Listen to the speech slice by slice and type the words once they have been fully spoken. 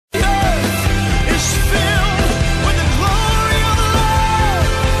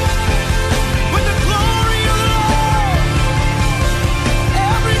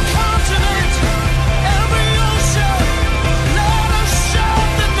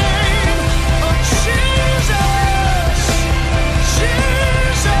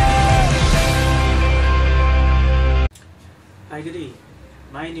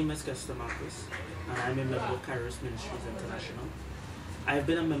My name is Kester Marquis, and I'm a member of Kairos Ministries International. I've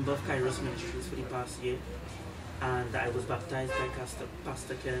been a member of Kairos Ministries for the past year, and I was baptized by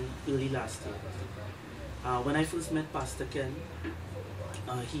Pastor Ken early last year. When I first met Pastor Ken,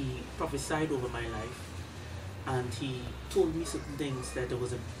 he prophesied over my life, and he told me certain things that it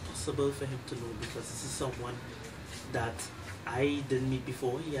was impossible for him to know, because this is someone that I didn't meet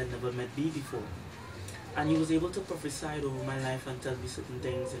before. He had never met me before. And he was able to prophesy over my life and tell me certain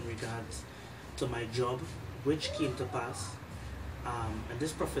things in regards to my job, which came to pass. And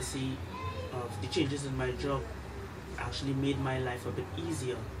this prophecy of the changes in my job actually made my life a bit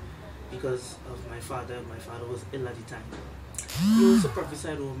easier because of my father. My father was ill at the time. He also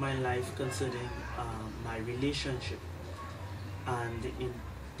prophesied over my life concerning my relationship, and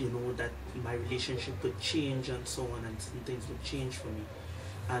that my relationship would change and so on, and some things would change for me.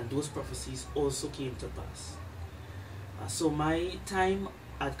 And those prophecies also came to pass. So my time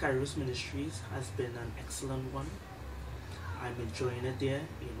at Kairos Ministries has been an excellent one. I'm enjoying it there.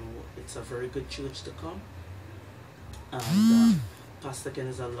 It's a very good church to come. And Pastor Ken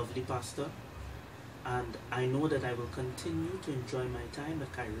is a lovely pastor. And I know that I will continue to enjoy my time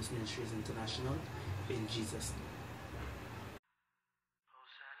at Kairos Ministries International in Jesus' name.